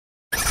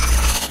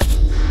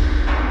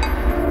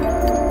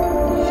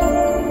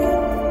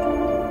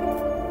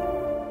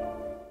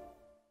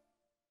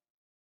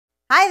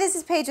Hi, this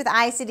is Paige with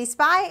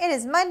iCitySpy. It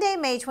is Monday,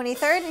 May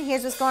 23rd, and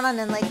here's what's going on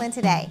in Lakeland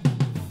today.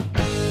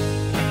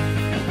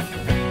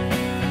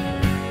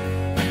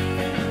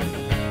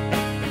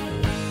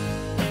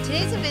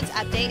 Today's events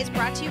update is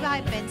brought to you by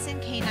Benson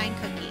Canine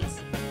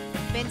Cookies.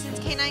 Benson's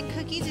Canine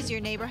Cookies is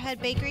your neighborhood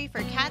bakery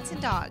for cats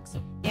and dogs.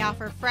 They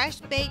offer fresh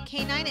baked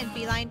canine and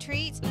feline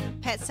treats,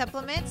 pet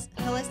supplements,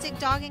 holistic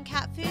dog and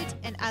cat foods,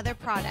 and other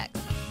products.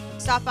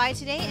 Stop by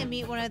today and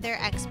meet one of their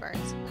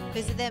experts.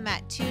 Visit them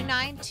at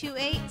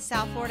 2928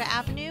 South Florida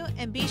Avenue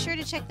and be sure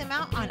to check them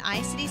out on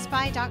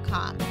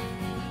iCitySpy.com.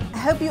 I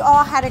hope you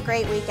all had a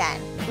great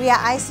weekend. We at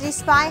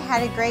iCitySpy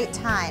had a great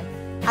time.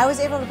 I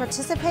was able to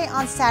participate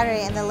on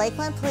Saturday in the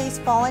Lakeland Police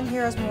Fallen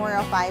Heroes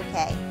Memorial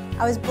 5K.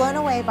 I was blown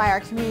away by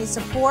our community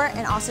support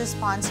and also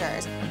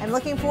sponsors. I'm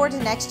looking forward to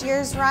next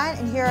year's run,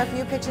 and here are a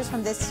few pictures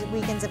from this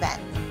weekend's event.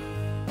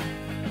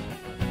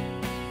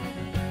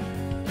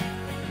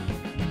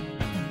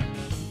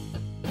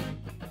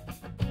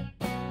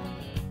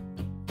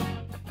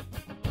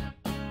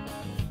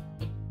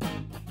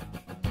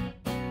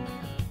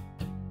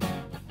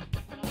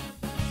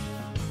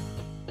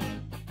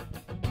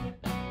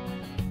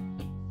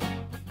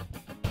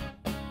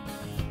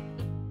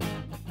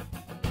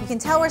 You can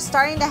tell we're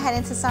starting to head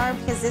into summer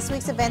because this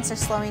week's events are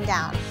slowing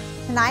down.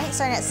 Tonight,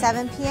 starting at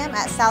 7 p.m.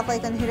 at South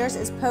Lakeland Hooters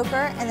is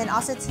poker, and then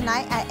also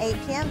tonight at 8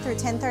 p.m. through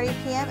 10:30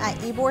 p.m. at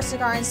Ybor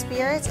Cigar and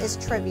Spirits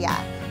is trivia.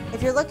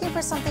 If you're looking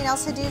for something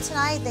else to do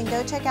tonight, then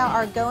go check out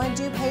our Go and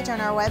Do page on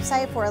our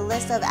website for a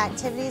list of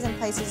activities and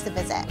places to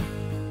visit.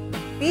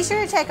 Be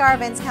sure to check our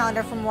events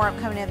calendar for more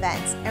upcoming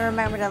events. And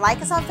remember to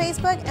like us on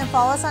Facebook and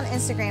follow us on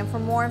Instagram for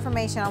more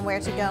information on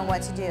where to go and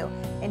what to do.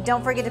 And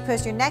don't forget to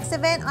post your next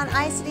event on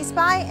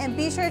iCitySpy, and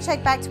be sure to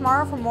check back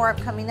tomorrow for more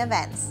upcoming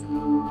events.